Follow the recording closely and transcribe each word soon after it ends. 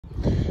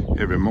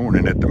Every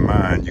morning at the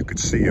mine, you could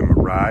see him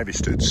arrive. He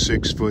stood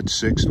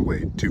 6'6" and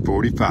weighed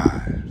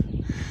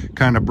 245.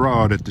 Kind of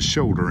broad at the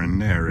shoulder and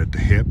narrow at the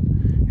hip,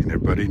 and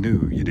everybody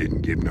knew you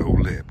didn't give no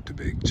lip to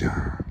Big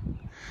John.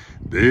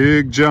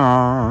 Big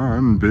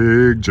John,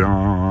 Big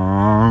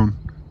John,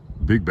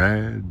 Big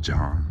Bad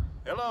John.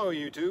 Hello,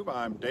 YouTube.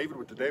 I'm David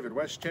with the David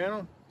West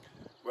channel.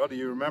 Well, do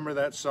you remember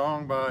that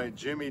song by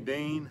Jimmy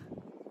Dean,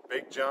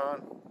 Big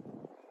John?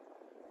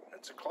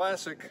 It's a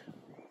classic.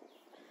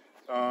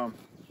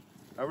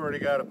 I've already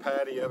got a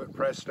patty of it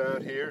pressed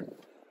out here.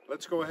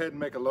 Let's go ahead and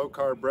make a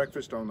low-carb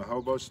breakfast on the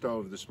Hobo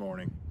stove this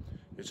morning.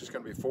 It's just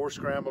going to be 4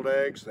 scrambled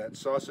eggs, that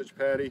sausage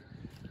patty,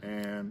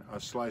 and a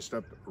sliced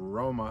up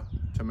Roma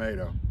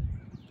tomato.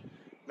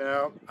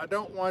 Now, I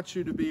don't want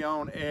you to be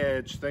on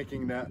edge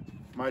thinking that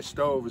my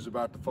stove is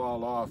about to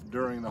fall off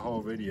during the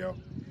whole video.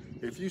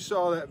 If you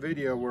saw that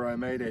video where I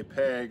made a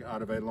peg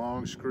out of a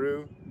long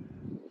screw,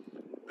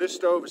 this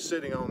stove is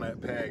sitting on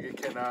that peg.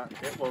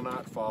 It will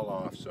not fall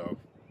off, so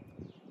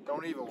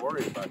don't even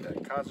worry about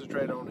that.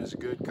 Concentrate on this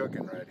good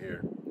cooking right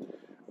here.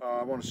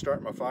 I want to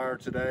start my fire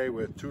today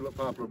with Tulip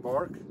Poplar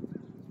bark.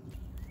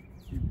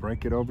 You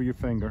break it over your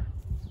finger.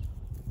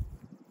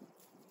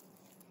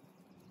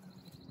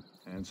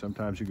 And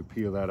sometimes you can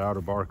peel that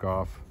outer bark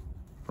off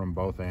from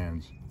both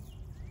ends.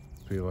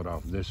 Peel it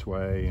off this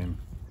way, and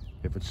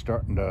if it's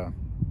starting to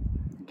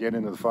get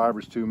into the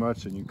fibers too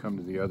much, then you come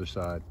to the other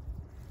side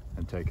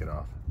and take it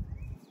off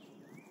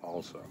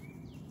also.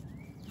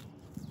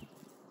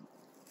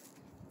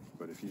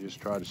 But if you just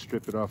try to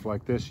strip it off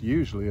like this,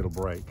 usually it'll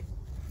break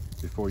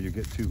before you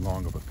get too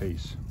long of a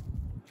piece.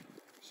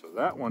 So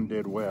that one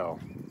did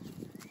well,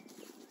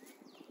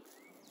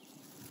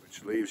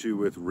 which leaves you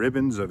with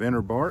ribbons of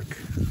inner bark.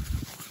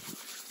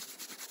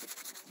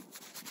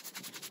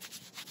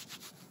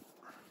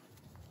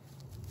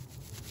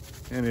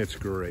 And it's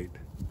great.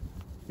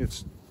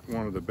 It's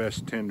one of the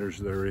best tenders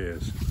there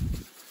is.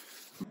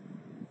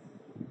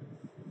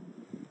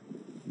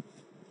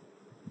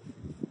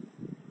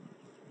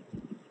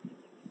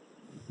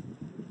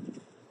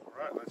 All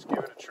right, let's give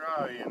it a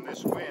try in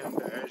this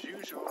wind. As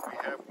usual, we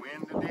have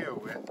wind to deal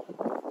with.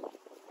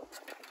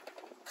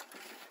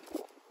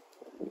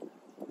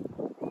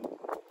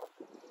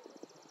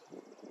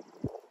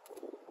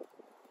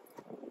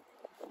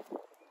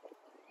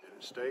 Did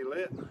it stay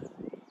lit?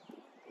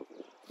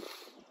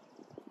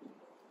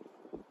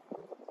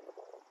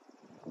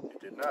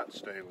 Did not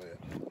stay lit.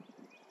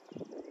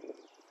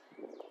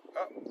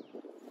 Oh,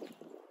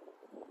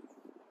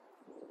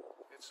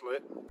 it's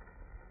lit.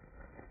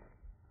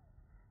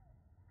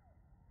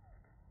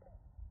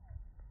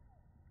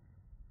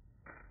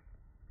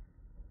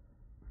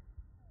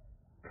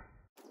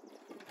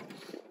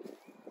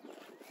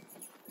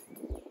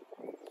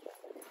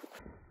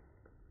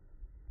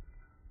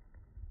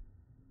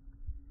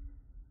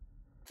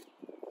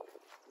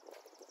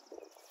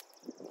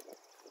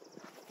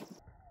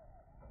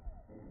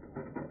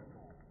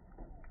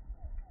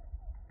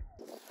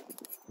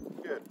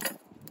 Good.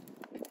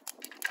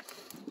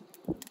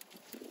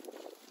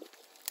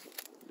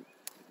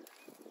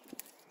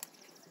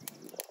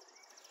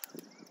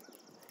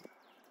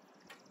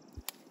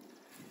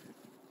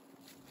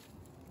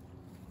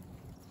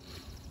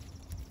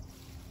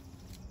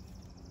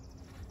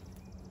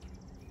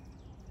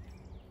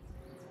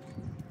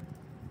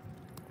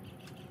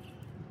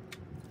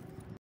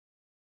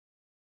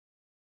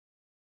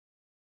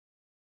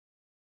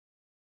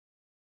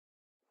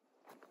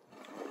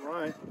 All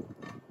right.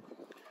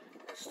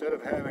 Instead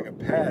of having a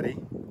patty,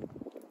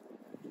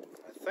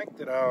 I think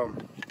that I'll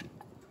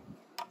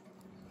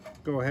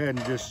go ahead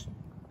and just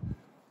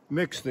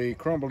mix the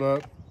crumbled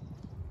up,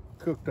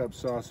 cooked up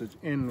sausage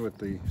in with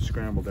the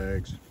scrambled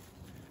eggs,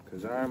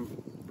 because I'm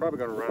probably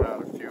going to run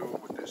out of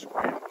fuel with this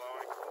wind blowing,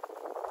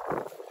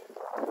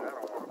 and I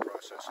don't want to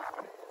process it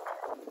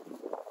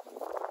anymore.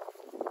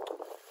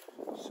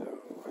 So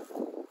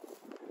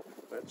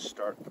let's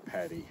start the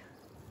patty.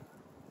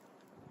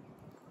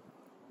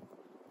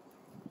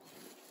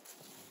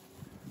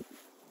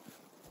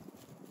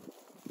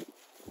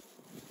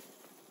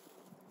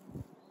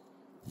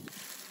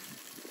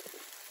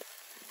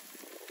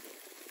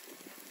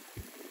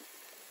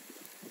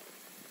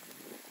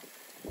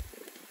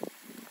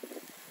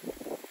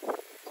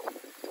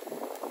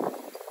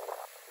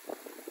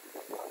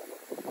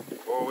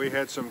 Well, we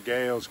had some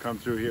gales come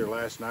through here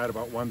last night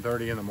about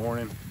 1:30 in the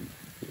morning,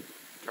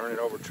 turning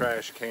over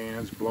trash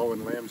cans,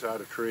 blowing limbs out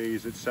of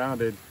trees. It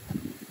sounded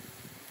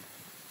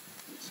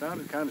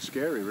kind of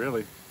scary,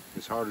 really,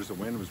 as hard as the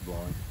wind was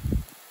blowing.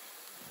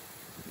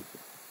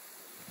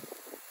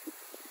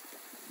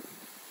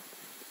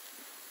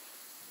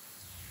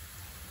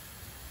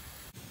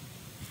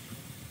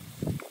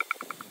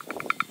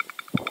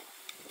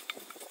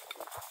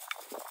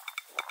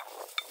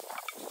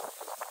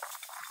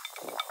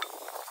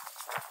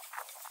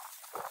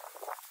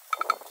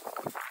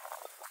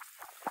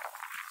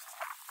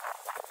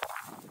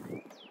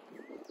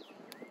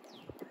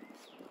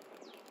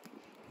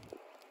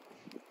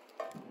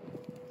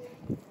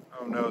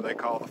 Oh no, they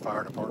call the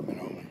fire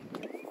department on me.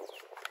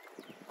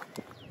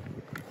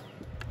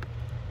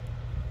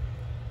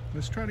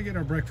 Let's try to get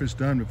our breakfast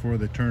done before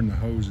they turn the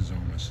hoses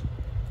on us.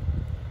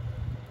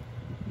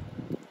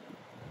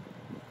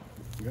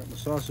 Got my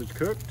sausage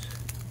cooked.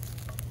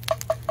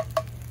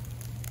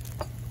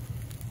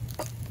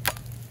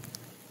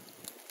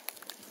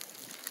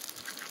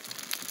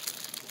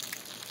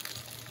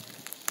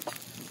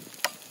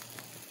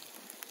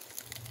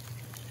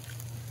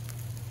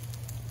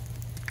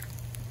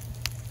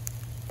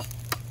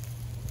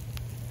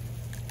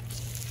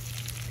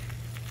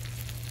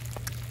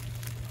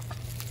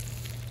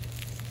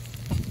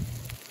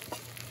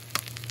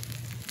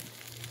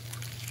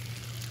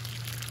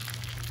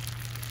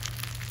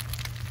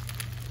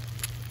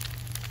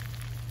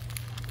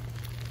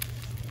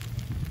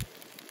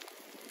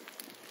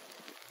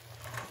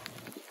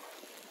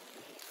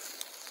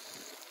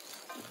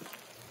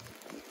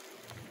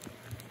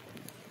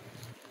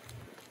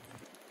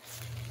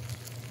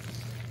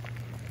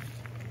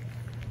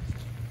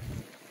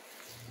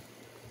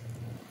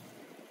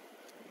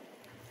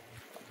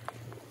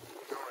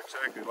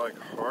 Exactly like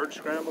hard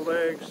scrambled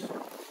eggs. I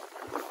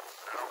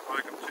don't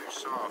like them too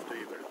soft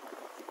either.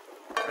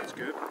 That's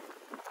good.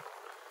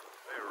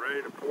 They're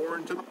ready to pour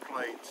into the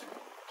plate.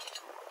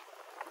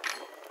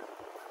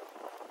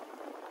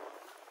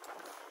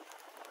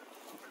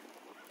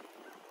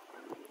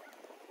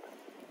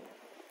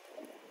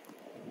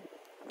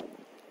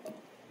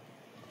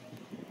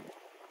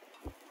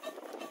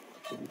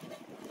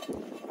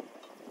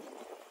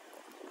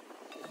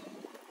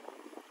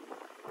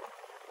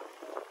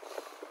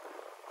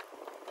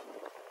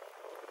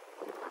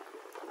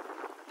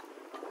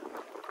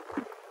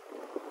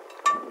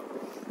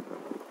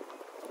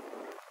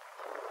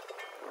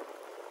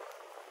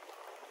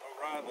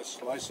 Let's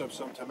slice up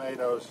some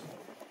tomatoes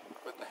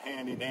with the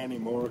handy dandy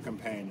Moore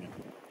companion.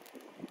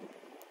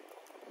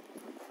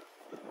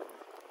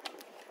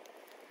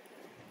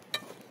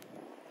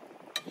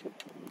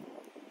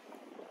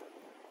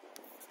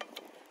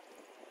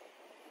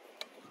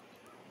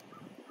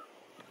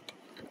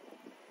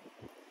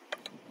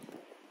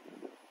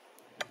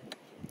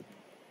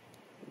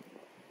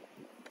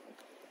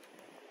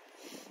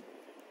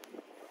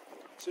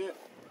 That's it.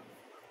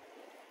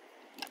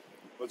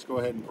 Let's go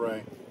ahead and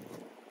pray.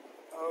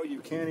 Oh, you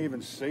can't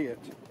even see it.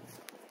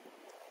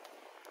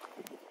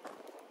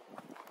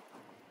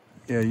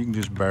 Yeah, you can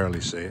just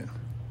barely see it.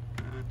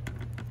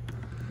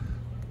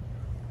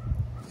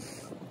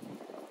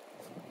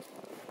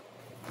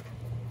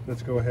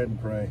 Let's go ahead and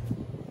pray.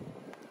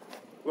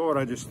 Lord,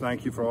 I just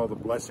thank you for all the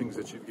blessings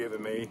that you've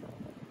given me.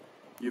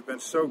 You've been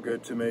so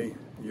good to me.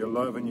 Your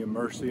love and your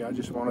mercy, I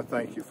just want to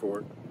thank you for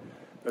it.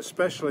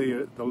 Especially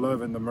the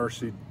love and the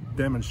mercy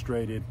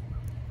demonstrated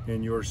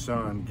in your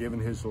Son, giving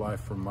his life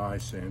for my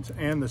sins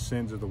and the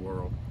sins of the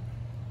world.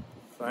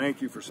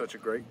 Thank you for such a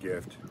great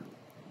gift.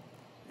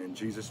 In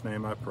Jesus'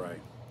 name I pray.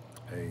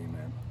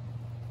 Amen.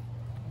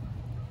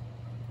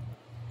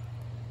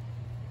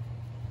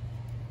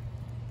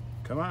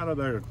 Come out of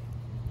there.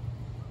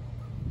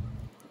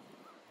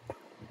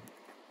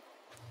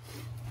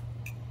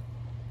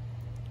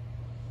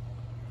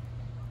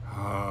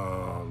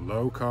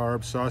 Low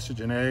carb sausage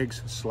and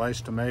eggs,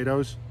 sliced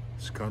tomatoes.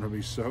 It's gonna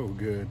be so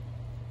good.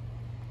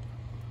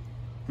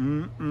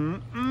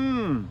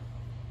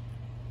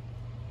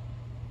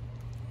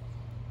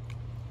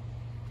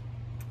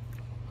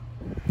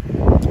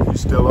 He's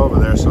still over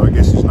there, so I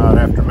guess he's not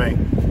after me.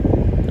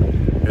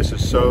 This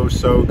is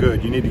so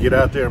good. You need to get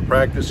out there and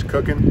practice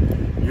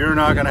cooking. You're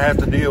not going to have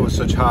to deal with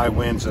such high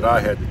winds that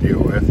I had to deal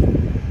with.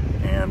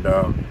 And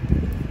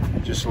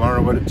just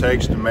learn what it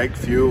takes to make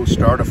fuel,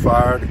 start a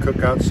fire, to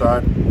cook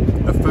outside.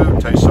 The food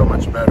tastes so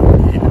much better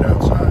when you eat it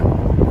outside.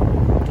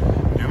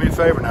 Do me a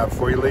favor now,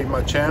 before you leave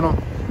my channel,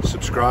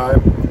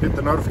 subscribe, hit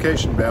the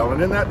notification bell,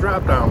 and in that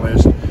drop-down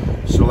list,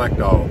 select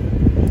all.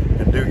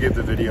 And do give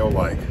the video a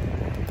like.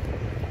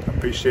 I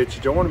appreciate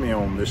you joining me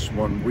on this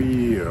one.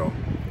 We'll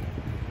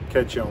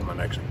catch you on the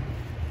next one.